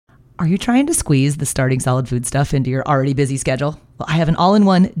Are you trying to squeeze the starting solid food stuff into your already busy schedule? Well, I have an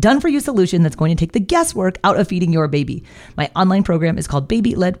all-in-one, done-for-you solution that's going to take the guesswork out of feeding your baby. My online program is called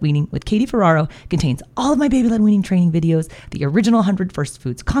Baby-Led Weaning with Katie Ferraro. It contains all of my baby-led weaning training videos, the original 100 First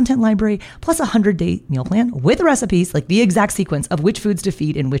Foods content library, plus a 100-day meal plan with recipes, like the exact sequence of which foods to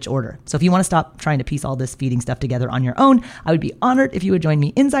feed in which order. So if you want to stop trying to piece all this feeding stuff together on your own, I would be honored if you would join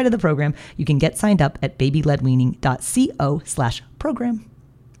me inside of the program. You can get signed up at babyledweaning.co/program.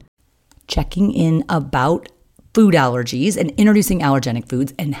 Checking in about food allergies and introducing allergenic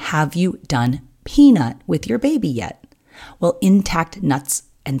foods. And have you done peanut with your baby yet? Well, intact nuts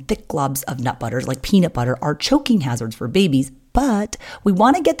and thick globs of nut butters like peanut butter are choking hazards for babies, but we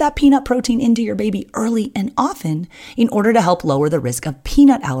want to get that peanut protein into your baby early and often in order to help lower the risk of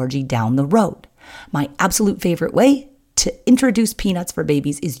peanut allergy down the road. My absolute favorite way to introduce peanuts for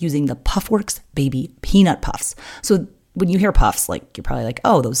babies is using the Puffworks Baby Peanut Puffs. So when you hear puffs, like you're probably like,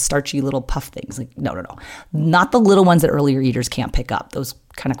 oh, those starchy little puff things. Like, no. Not the little ones that earlier eaters can't pick up. Those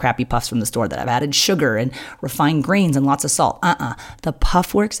kind of crappy puffs from the store that have added sugar and refined grains and lots of salt. The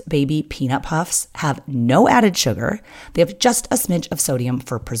Puffworks Baby Peanut Puffs have no added sugar. They have just a smidge of sodium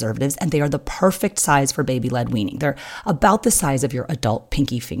for preservatives, and they are the perfect size for baby-led weaning. They're about the size of your adult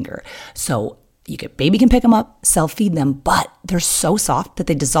pinky finger. So baby can pick them up, self-feed them, but they're so soft that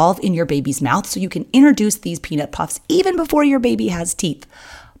they dissolve in your baby's mouth, so you can introduce these peanut puffs even before your baby has teeth.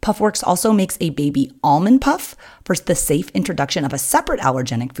 Puffworks also makes a baby almond puff for the safe introduction of a separate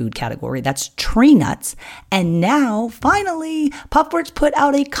allergenic food category, that's tree nuts. And now, finally, Puffworks put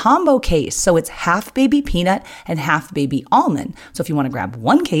out a combo case, so it's half baby peanut and half baby almond. So if you want to grab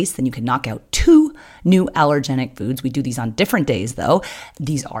one case, then you can knock out two new allergenic foods. We do these on different days, though.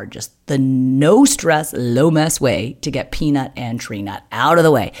 These are just the no stress, low mess way to get peanut and tree nut out of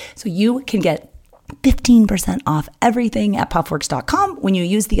the way. So you can get 15% off everything at puffworks.com when you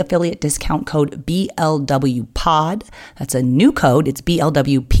use the affiliate discount code BLWPOD. That's a new code. It's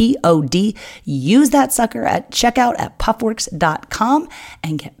BLWPOD. Use that sucker at checkout at puffworks.com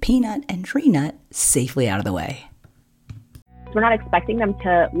and get peanut and tree nut safely out of the way. We're not expecting them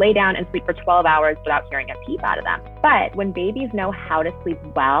to lay down and sleep for 12 hours without hearing a peep out of them. But when babies know how to sleep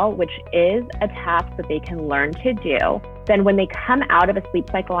well, which is a task that they can learn to do, then when they come out of a sleep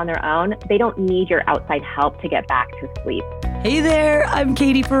cycle on their own, they don't need your outside help to get back to sleep. Hey there, I'm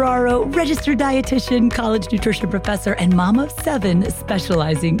Katie Ferraro, registered dietitian, college nutrition professor, and mom of 7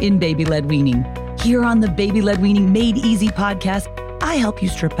 specializing in baby-led weaning. Here on the Baby-Led Weaning Made Easy podcast, I help you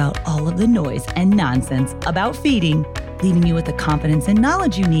strip out all of the noise and nonsense about feeding, leaving you with the confidence and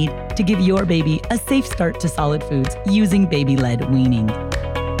knowledge you need to give your baby a safe start to solid foods using baby-led weaning.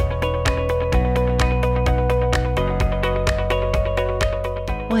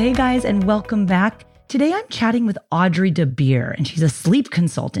 Well, hey guys, and welcome back. Today I'm chatting with Aubrie DeBear, and she's a sleep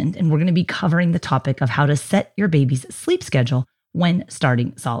consultant, and we're going to be covering the topic of how to set your baby's sleep schedule when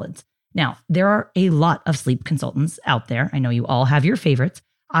starting solids. Now, there are a lot of sleep consultants out there. I know you all have your favorites.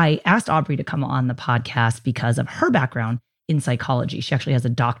 I asked Aubrie to come on the podcast because of her background in psychology. She actually has a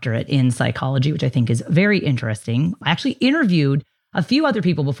doctorate in psychology, which I think is very interesting. I actually interviewed a few other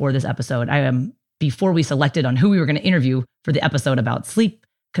people before this episode. Before we selected on who we were going to interview for the episode about sleep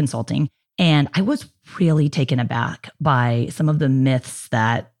consulting. And I was really taken aback by some of the myths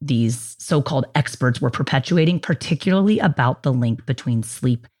that these so-called experts were perpetuating, particularly about the link between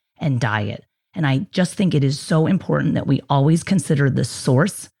sleep and diet. And I just think it is so important that we always consider the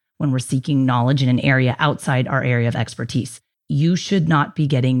source when we're seeking knowledge in an area outside our area of expertise. You should not be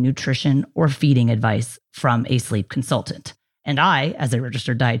getting nutrition or feeding advice from a sleep consultant. And I, as a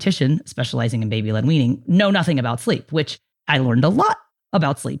registered dietitian specializing in baby-led weaning, know nothing about sleep, which I learned a lot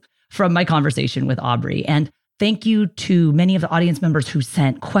about sleep from my conversation with Aubrie. And thank you to many of the audience members who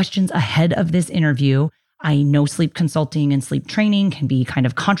sent questions ahead of this interview. I know sleep consulting and sleep training can be kind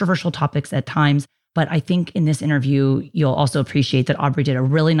of controversial topics at times, but I think in this interview, you'll also appreciate that Aubrie did a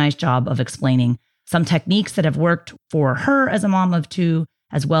really nice job of explaining some techniques that have worked for her as a mom of 2,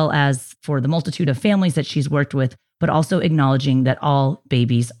 as well as for the multitude of families that she's worked with, but also acknowledging that all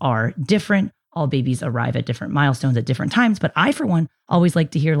babies are different. All babies arrive at different milestones at different times. But I, for one, always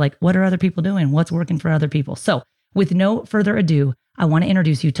like to hear, what are other people doing? What's working for other people? So with no further ado, I want to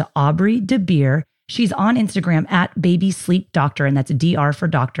introduce you to Aubrie DeBear. She's on Instagram at Baby Sleep Doctor, and that's DR for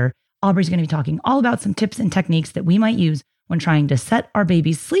doctor. Aubrie's going to be talking all about some tips and techniques that we might use when trying to set our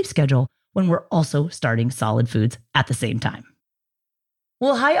baby's sleep schedule when we're also starting solid foods at the same time.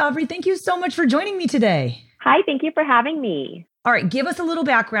 Well, hi, Aubrie. Thank you so much for joining me today. Hi, thank you for having me. All right, give us a little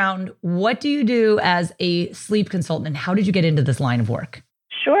background. What do you do as a sleep consultant, and how did you get into this line of work?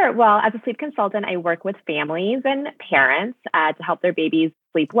 Sure. Well, as a sleep consultant, I work with families and parents to help their babies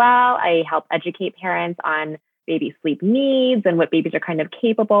sleep well. I help educate parents on baby sleep needs and what babies are kind of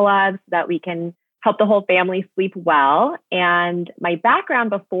capable of so that we can help the whole family sleep well. And my background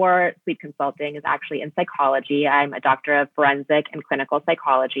before sleep consulting is actually in psychology. I'm a doctor of forensic and clinical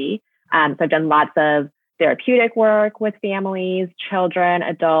psychology. So I've done lots of therapeutic work with families, children,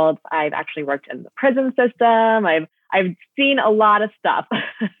 adults. I've actually worked in the prison system. I've seen a lot of stuff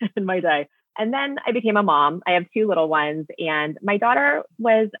in my day. And then I became a mom. I have 2 little ones, and my daughter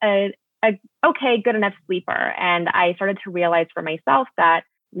was a okay, good enough sleeper. And I started to realize for myself that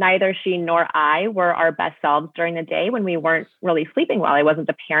neither she nor I were our best selves during the day when we weren't really sleeping well. I wasn't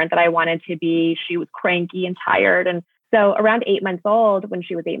the parent that I wanted to be. She was cranky and tired. And so around 8 months old, when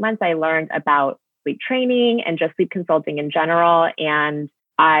she was 8 months, I learned about sleep training and just sleep consulting in general. And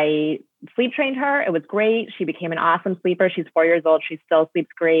I sleep trained her. It was great. She became an awesome sleeper. She's 4 years old. She still sleeps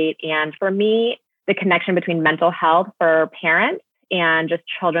great. And for me, the connection between mental health for parents and just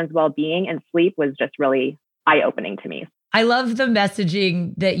children's well-being and sleep was just really eye-opening to me. I love the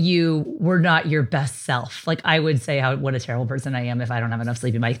messaging that you were not your best self. Like I would say what a terrible person I am if I don't have enough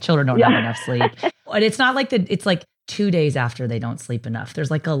sleep and my children don't have enough sleep. But it's not like it's like 2 days after they don't sleep enough.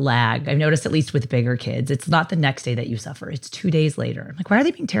 There's like a lag. I've noticed, at least with bigger kids, it's not the next day that you suffer. It's 2 days later. I'm like, why are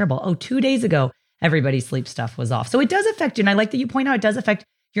they being terrible? Oh, 2 days ago, everybody's sleep stuff was off. So it does affect you. And I like that you point out it does affect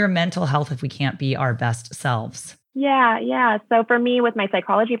your mental health if we can't be our best selves. Yeah. So for me, with my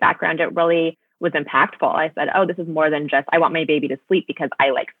psychology background, it really was impactful. I said, oh, this is more than just, I want my baby to sleep because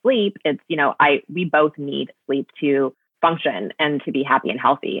I like sleep. It's, we both need sleep to function and to be happy and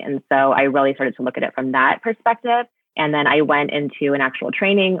healthy. And so I really started to look at it from that perspective. And then I went into an actual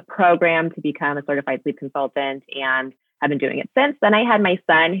training program to become a certified sleep consultant and have been doing it since. Then I had my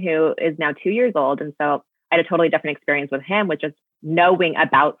son, who is now 2 years old. And so I had a totally different experience with him, with just knowing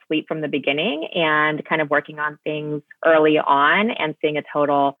about sleep from the beginning and kind of working on things early on and seeing a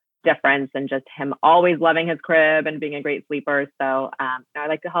total difference, and just him always loving his crib and being a great sleeper. So I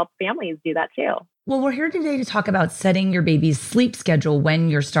like to help families do that too. Well, we're here today to talk about setting your baby's sleep schedule when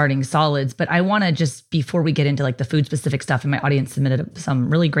you're starting solids. But I want to just, before we get into like the food specific stuff, and my audience submitted some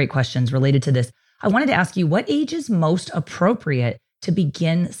really great questions related to this, I wanted to ask you, what age is most appropriate to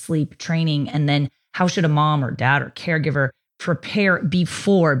begin sleep training? And then how should a mom or dad or caregiver prepare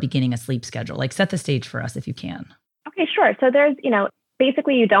before beginning a sleep schedule? Like set the stage for us if you can. Okay, sure. So there's,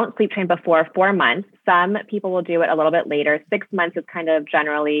 basically, you don't sleep train before 4 months. Some people will do it a little bit later. 6 months is kind of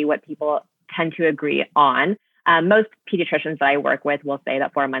generally what people tend to agree on. Most pediatricians that I work with will say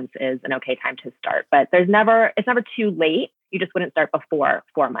that 4 months is an okay time to start, but it's never too late. You just wouldn't start before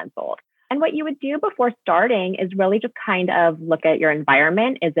 4 months old. And what you would do before starting is really just kind of look at your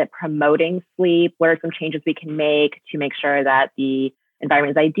environment. Is it promoting sleep? What are some changes we can make to make sure that the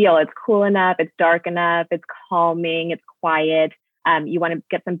environment is ideal? It's cool enough, it's dark enough, it's calming, it's quiet. You want to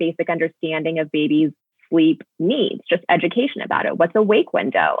get some basic understanding of babies' sleep needs, just education about it. What's a wake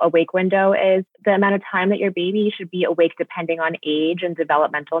window? A wake window is the amount of time that your baby should be awake depending on age and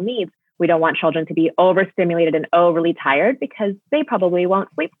developmental needs. We don't want children to be overstimulated and overly tired because they probably won't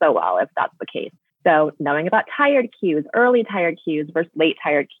sleep so well if that's the case. So knowing about tired cues, early tired cues versus late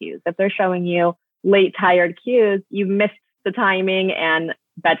tired cues. If they're showing you late tired cues, you've missed the timing and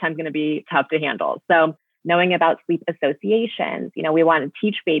bedtime's going to be tough to handle. So knowing about sleep associations, we want to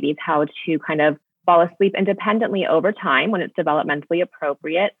teach babies how to kind of fall asleep independently over time when it's developmentally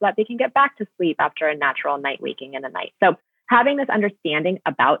appropriate so that they can get back to sleep after a natural night waking in the night. So having this understanding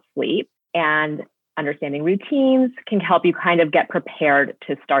about sleep and understanding routines can help you kind of get prepared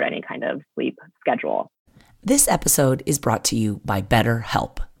to start any kind of sleep schedule. This episode is brought to you by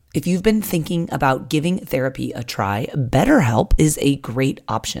BetterHelp. If you've been thinking about giving therapy a try, BetterHelp is a great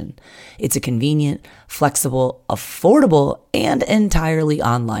option. It's a convenient, flexible, affordable, and entirely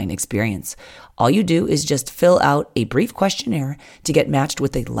online experience. All you do is just fill out a brief questionnaire to get matched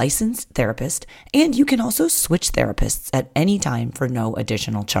with a licensed therapist, and you can also switch therapists at any time for no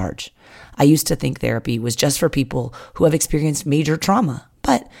additional charge. I used to think therapy was just for people who have experienced major trauma.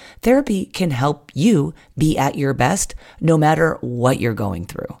 But therapy can help you be at your best no matter what you're going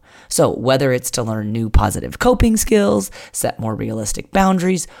through. So whether it's to learn new positive coping skills, set more realistic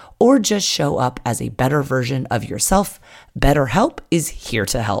boundaries, or just show up as a better version of yourself, BetterHelp is here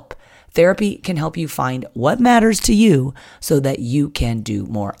to help. Therapy can help you find what matters to you so that you can do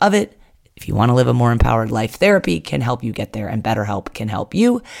more of it. If you want to live a more empowered life, therapy can help you get there, and BetterHelp can help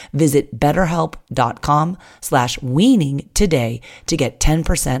you. Visit betterhelp.com/weaning today to get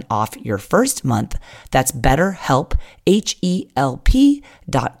 10% off your first month. That's BetterHelp,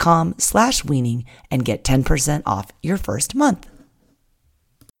 HELP.com/weaning, and get 10% off your first month.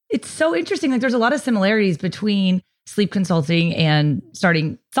 It's so interesting. Like there's a lot of similarities between sleep consulting and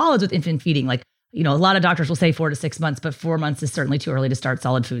starting solids with infant feeding. Like, a lot of doctors will say 4 to 6 months, but 4 months is certainly too early to start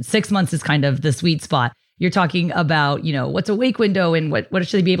solid food. 6 months is kind of the sweet spot. You're talking about, what's a wake window and what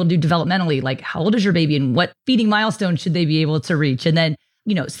should they be able to do developmentally? Like, how old is your baby and what feeding milestone should they be able to reach? And then,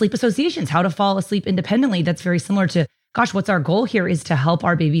 sleep associations, how to fall asleep independently. That's very similar to, gosh, what's our goal here is to help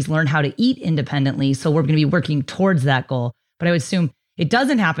our babies learn how to eat independently. So we're going to be working towards that goal. But I would assume it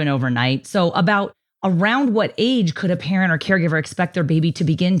doesn't happen overnight. So around what age could a parent or caregiver expect their baby to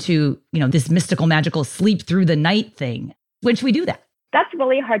begin to, this mystical, magical sleep through the night thing? When should we do that? That's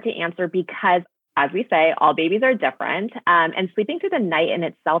really hard to answer because, as we say, all babies are different. And sleeping through the night in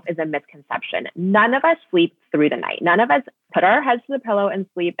itself is a misconception. None of us sleep through the night. None of us put our heads to the pillow and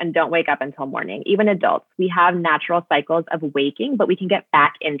sleep and don't wake up until morning. Even adults, we have natural cycles of waking, but we can get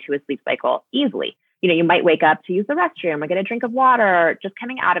back into a sleep cycle easily. You might wake up to use the restroom or get a drink of water, just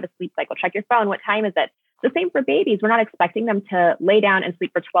coming out of a sleep cycle. Check your phone. What time is it? It's the same for babies. We're not expecting them to lay down and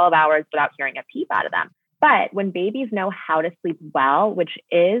sleep for 12 hours without hearing a peep out of them. But when babies know how to sleep well, which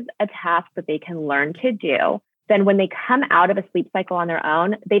is a task that they can learn to do, then when they come out of a sleep cycle on their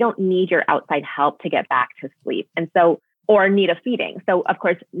own, they don't need your outside help to get back to sleep. Or need a feeding. So of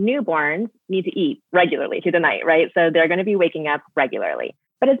course, newborns need to eat regularly through the night, right? So they're going to be waking up regularly.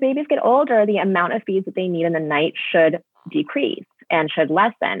 But as babies get older, the amount of feeds that they need in the night should decrease and should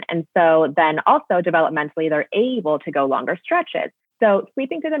lessen. And so then also developmentally, they're able to go longer stretches. So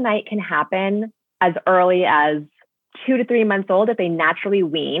sleeping through the night can happen as early as 2 to 3 months old if they naturally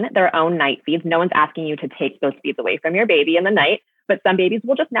wean their own night feeds. No one's asking you to take those feeds away from your baby in the night, but some babies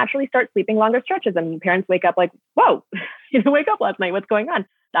will just naturally start sleeping longer stretches and parents wake up like, whoa, you didn't wake up last night. What's going on?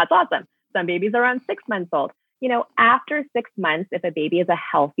 That's awesome. Some babies are around 6 months old. After 6 months, if a baby is a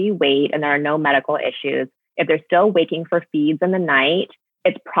healthy weight and there are no medical issues, if they're still waking for feeds in the night,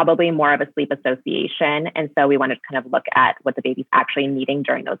 it's probably more of a sleep association. And so we want to kind of look at what the baby's actually needing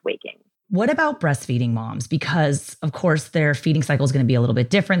during those wakings. What about breastfeeding moms? Because of course, their feeding cycle is going to be a little bit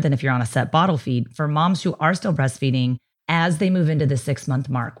different than if you're on a set bottle feed. For moms who are still breastfeeding, as they move into the 6-month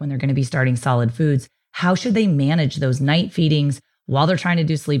mark, when they're going to be starting solid foods, how should they manage those night feedings while they're trying to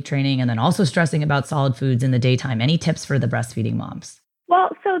do sleep training and then also stressing about solid foods in the daytime? Any tips for the breastfeeding moms? Well,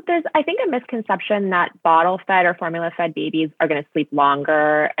 so there's, I think, a misconception that bottle-fed or formula-fed babies are going to sleep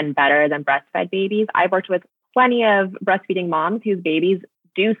longer and better than breastfed babies. I've worked with plenty of breastfeeding moms whose babies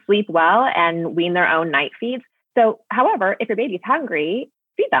do sleep well and wean their own night feeds. So, however, if your baby's hungry,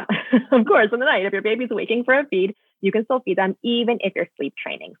 feed them, of course, in the night. If your baby's waking for a feed, you can still feed them even if you're sleep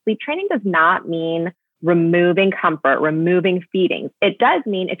training. Sleep training does not mean removing comfort, removing feedings. It does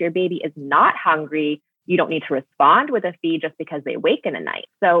mean if your baby is not hungry, you don't need to respond with a feed just because they wake in the night.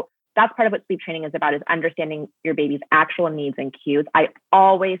 So that's part of what sleep training is about, is understanding your baby's actual needs and cues. I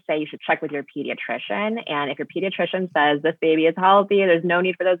always say you should check with your pediatrician. And if your pediatrician says this baby is healthy, there's no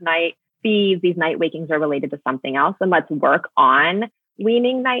need for those night feeds, these night wakings are related to something else, then let's work on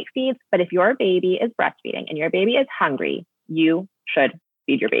weaning night feeds. But if your baby is breastfeeding and your baby is hungry, you should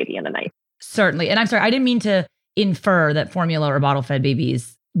feed your baby in the night. Certainly. And I'm sorry, I didn't mean to infer that formula or bottle-fed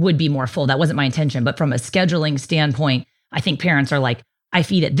babies would be more full. That wasn't my intention. But from a scheduling standpoint, I think parents are like, I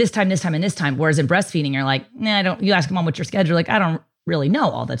feed at this time, and this time. Whereas in breastfeeding, you're like, nah, I don't. You ask mom what's your schedule. Like, I don't really know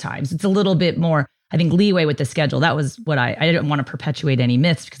all the times. It's a little bit more, I think, leeway with the schedule. That was what I didn't want to perpetuate any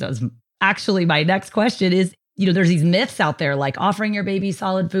myths, because that was actually my next question is, there's these myths out there like offering your baby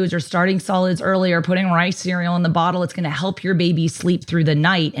solid foods or starting solids early or putting rice cereal in the bottle. It's going to help your baby sleep through the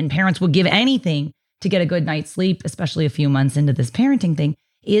night. And parents will give anything to get a good night's sleep, especially a few months into this parenting thing.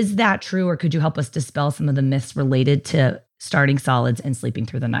 Is that true? Or could you help us dispel some of the myths related to starting solids and sleeping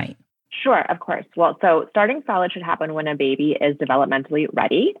through the night? Sure, of course. Well, so starting solids should happen when a baby is developmentally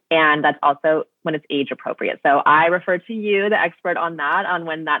ready. And that's also when it's age appropriate. So I refer to you, the expert on that, on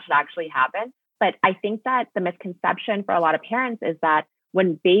when that should actually happen. But I think that the misconception for a lot of parents is that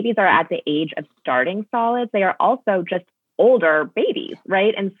when babies are at the age of starting solids, they are also just older babies,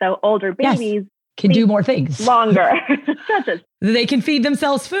 right? And so older babies can do more things. Longer. They can feed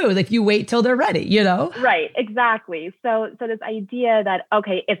themselves food if you wait till they're ready, Right, exactly. So this idea that,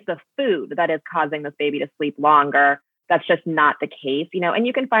 okay, it's the food that is causing this baby to sleep longer, that's just not the case, and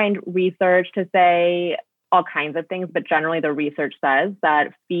you can find research to say all kinds of things, but generally the research says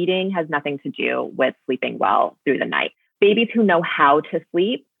that feeding has nothing to do with sleeping well through the night. Babies who know how to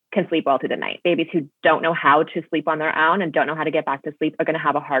sleep can sleep well through the night. Babies who don't know how to sleep on their own and don't know how to get back to sleep are going to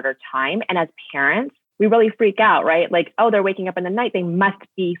have a harder time. And as parents, we really freak out, right? Like, oh, they're waking up in the night. They must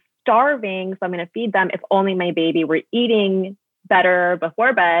be starving. So I'm going to feed them. If only my baby were eating better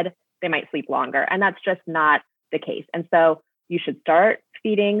before bed, they might sleep longer. And that's just not the case. And so you should start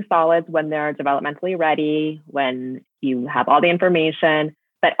feeding solids when they're developmentally ready, when you have all the information,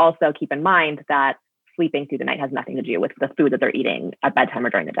 but also keep in mind that sleeping through the night has nothing to do with the food that they're eating at bedtime or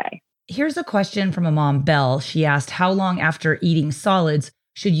during the day. Here's a question from a mom, Belle. She asked, how long after eating solids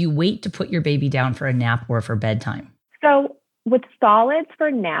should you wait to put your baby down for a nap or for bedtime? So with solids for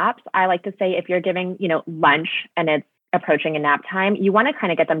naps, I like to say if you're giving, lunch and it's approaching a nap time, you want to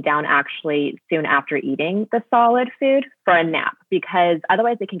kind of get them down actually soon after eating the solid food for a nap, because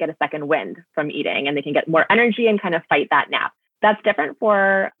otherwise they can get a second wind from eating and they can get more energy and kind of fight that nap. That's different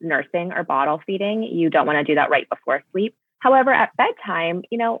for nursing or bottle feeding. You don't want to do that right before sleep. However, at bedtime,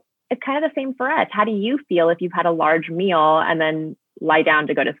 it's kind of the same for us. How do you feel if you've had a large meal and then lie down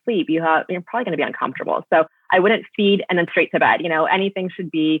to go to sleep? You're probably going to be uncomfortable. So I wouldn't feed and then straight to bed. Anything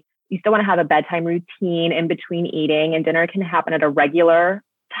should be, you still want to have a bedtime routine in between eating, and dinner can happen at a regular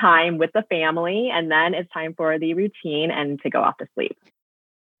time with the family. And then it's time for the routine and to go off to sleep.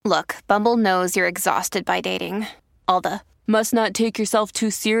 Look, Bumble knows you're exhausted by dating. All the must not take yourself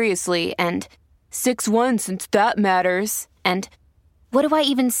too seriously and 6'1" since that matters. And what do I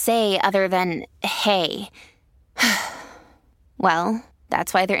even say other than, hey? Well,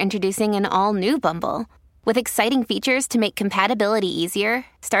 that's why they're introducing an all-new Bumble, with exciting features to make compatibility easier,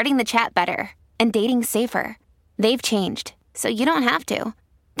 starting the chat better, and dating safer. They've changed, so you don't have to.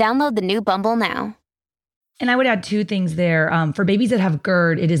 Download the new Bumble now. And I would add two things there. For babies that have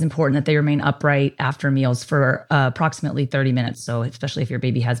GERD, it is important that they remain upright after meals for approximately 30 minutes. So especially if your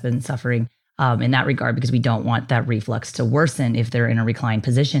baby has been suffering in that regard, because we don't want that reflux to worsen if they're in a reclined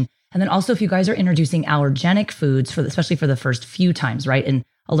position. And then also if you guys are introducing allergenic foods, especially for the first few times, right? An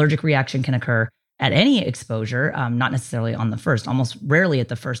allergic reaction can occur at any exposure, not necessarily on the first, almost rarely at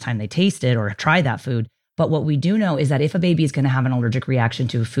the first time they taste it or try that food. But what we do know is that if a baby is going to have an allergic reaction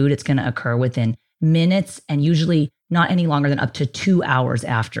to a food, it's going to occur within minutes and usually not any longer than up to 2 hours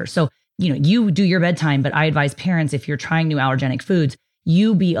after. So, you do your bedtime, but I advise parents, if you're trying new allergenic foods,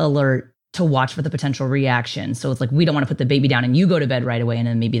 you be alert to watch for the potential reaction. So it's like, we don't want to put the baby down and you go to bed right away and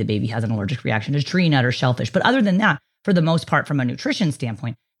then maybe the baby has an allergic reaction to tree nut or shellfish. But other than that, for the most part, from a nutrition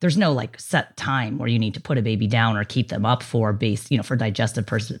standpoint, there's no set time where you need to put a baby down or keep them up for for digestive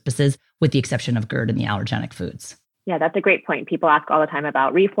purposes, with the exception of GERD and the allergenic foods. Yeah, that's a great point. People ask all the time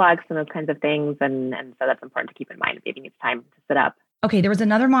about reflux and those kinds of things. And so that's important to keep in mind. Baby needs time to sit up. Okay, there was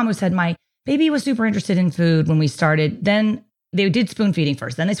another mom who said, my baby was super interested in food when we started. Then they did spoon feeding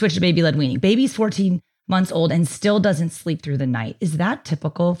first. Then they switched to baby-led weaning. Baby's 14 months old and still doesn't sleep through the night. Is that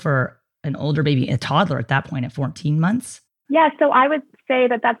typical for an older baby, a toddler at that point at 14 months? Yeah, so I would say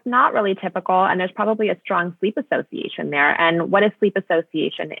that that's not really typical, and there's probably a strong sleep association there. And what a sleep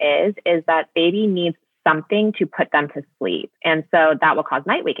association is that baby needs something to put them to sleep. And so that will cause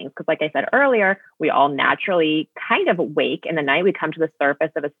night wakings, because like I said earlier, we all naturally kind of wake in the night. We come to the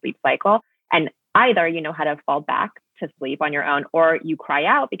surface of a sleep cycle, and either you know how to fall back to sleep on your own, or you cry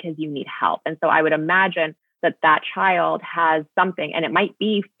out because you need help. And so I would imagine that child has something, and it might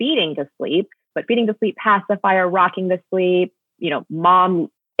be feeding to sleep, but feeding to sleep, pacifier, rocking to sleep, mom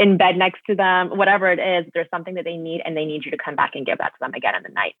in bed next to them, whatever it is, there's something that they need, and they need you to come back and give that to them again in the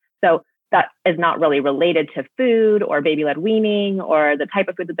night. So that is not really related to food or baby-led weaning or the type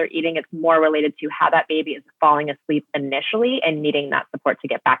of food that they're eating. It's more related to how that baby is falling asleep initially and needing that support to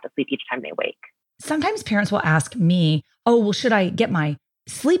get back to sleep each time they wake. Sometimes parents will ask me, should I get my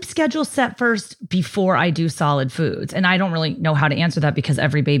sleep schedule set first before I do solid foods? And I don't really know how to answer that because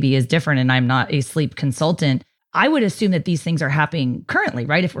every baby is different and I'm not a sleep consultant. I would assume that these things are happening currently,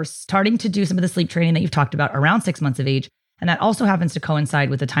 right? If we're starting to do some of the sleep training that you've talked about around 6 months of age, and that also happens to coincide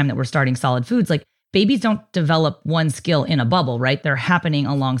with the time that we're starting solid foods, like babies don't develop one skill in a bubble, right? They're happening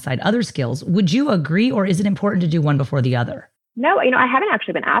alongside other skills. Would you agree, or is it important to do one before the other? No, I haven't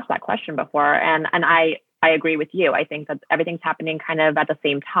actually been asked that question before. And I agree with you. I think that everything's happening kind of at the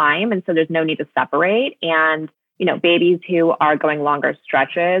same time. And so there's no need to separate. And, babies who are going longer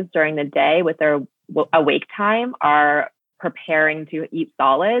stretches during the day with their awake time are preparing to eat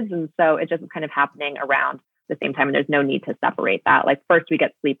solids. And so it's just kind of happening around the same time. And there's no need to separate that. Like first we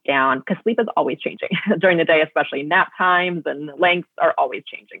get sleep down, because sleep is always changing during the day, especially nap times and lengths are always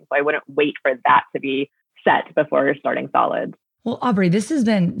changing. So I wouldn't wait for that to be set before you're starting solids. Well, Aubrie, this has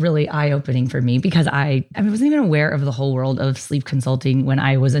been really eye-opening for me because I wasn't even aware of the whole world of sleep consulting when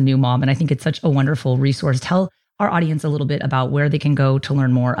I was a new mom. And I think it's such a wonderful resource. Tell our audience a little bit about where they can go to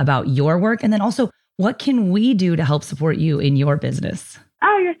learn more about your work. And then also, what can we do to help support you in your business?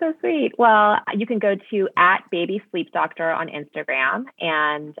 Oh, you're so sweet. Well, you can go to @babysleepdoctor on Instagram.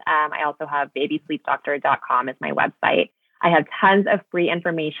 And I also have babysleepdoctor.com as my website. I have tons of free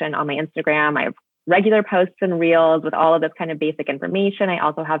information on my Instagram. I have regular posts and reels with all of this kind of basic information. I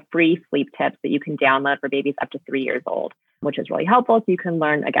also have free sleep tips that you can download for babies up to 3 years old, which is really helpful. So you can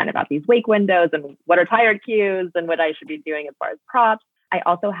learn, again, about these wake windows and what are tired cues and what I should be doing as far as props. I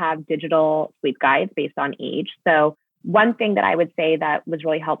also have digital sleep guides based on age. So one thing that I would say that was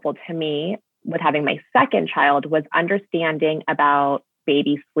really helpful to me with having my second child was understanding about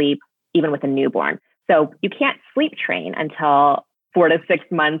baby sleep, even with a newborn. So you can't sleep train until 4 to 6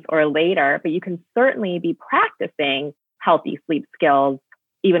 months or later, but you can certainly be practicing healthy sleep skills,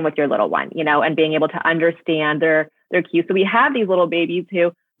 even with your little one, and being able to understand their cues. So we have these little babies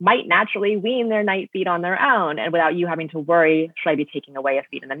who might naturally wean their night feed on their own and without you having to worry, should I be taking away a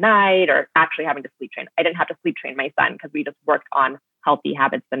feed in the night or actually having to sleep train? I didn't have to sleep train my son because we just worked on healthy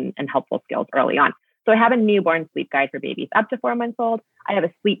habits and helpful skills early on. So I have a newborn sleep guide for babies up to 4 months old. I have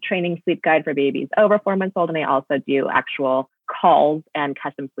a sleep training sleep guide for babies over 4 months old. And I also do actual calls and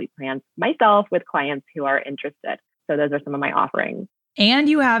custom sleep plans myself with clients who are interested. So those are some of my offerings. And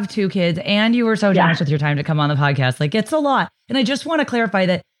you have 2 kids and you were so generous with your time to come on the podcast. Like, it's a lot. And I just want to clarify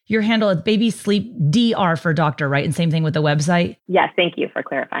that your handle is Baby Sleep DR for doctor, right? And same thing with the website? Yes. Thank you for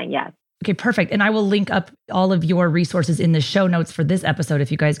clarifying. Yes. Okay, perfect. And I will link up all of your resources in the show notes for this episode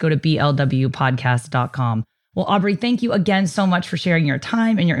if you guys go to blwpodcast.com. Well, Aubrie, thank you again so much for sharing your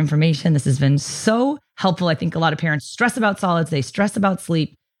time and your information. This has been so helpful. I think a lot of parents stress about solids. They stress about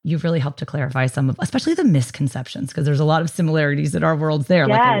sleep. You've really helped to clarify some of, especially the misconceptions, because there's a lot of similarities in our worlds there.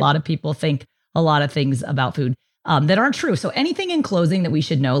 Yes. Like a lot of people think a lot of things about food that aren't true. So anything in closing that we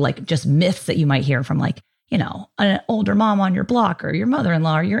should know, like just myths that you might hear from an older mom on your block or your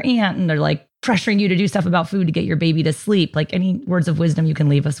mother-in-law or your aunt, and they're like pressuring you to do stuff about food to get your baby to sleep. Like any words of wisdom you can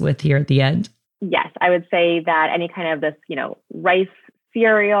leave us with here at the end? Yes, I would say that any kind of this, rice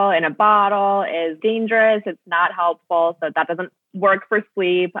cereal in a bottle is dangerous. It's not helpful. So that doesn't work for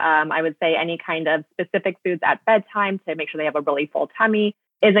sleep. I would say any kind of specific foods at bedtime to make sure they have a really full tummy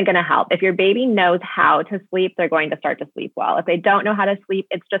isn't going to help. If your baby knows how to sleep, they're going to start to sleep well. If they don't know how to sleep,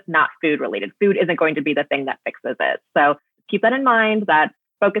 it's just not food related. Food isn't going to be the thing that fixes it. So keep that in mind, that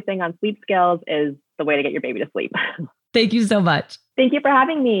focusing on sleep skills is the way to get your baby to sleep. Thank you so much. Thank you for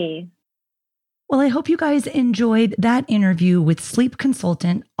having me. Well, I hope you guys enjoyed that interview with sleep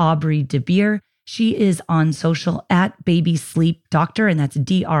consultant Aubrie DeBear. She is on social at Baby Sleep Doctor, and that's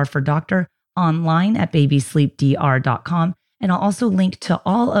DR for doctor, online at babysleepdr.com. And I'll also link to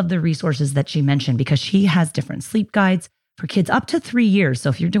all of the resources that she mentioned because she has different sleep guides for kids up to 3 years. So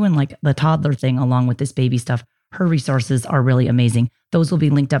if you're doing like the toddler thing along with this baby stuff, her resources are really amazing. Those will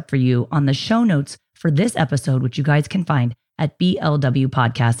be linked up for you on the show notes for this episode, which you guys can find at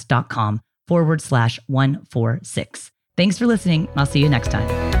blwpodcast.com/146. Thanks for listening. I'll see you next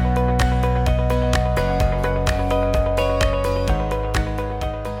time.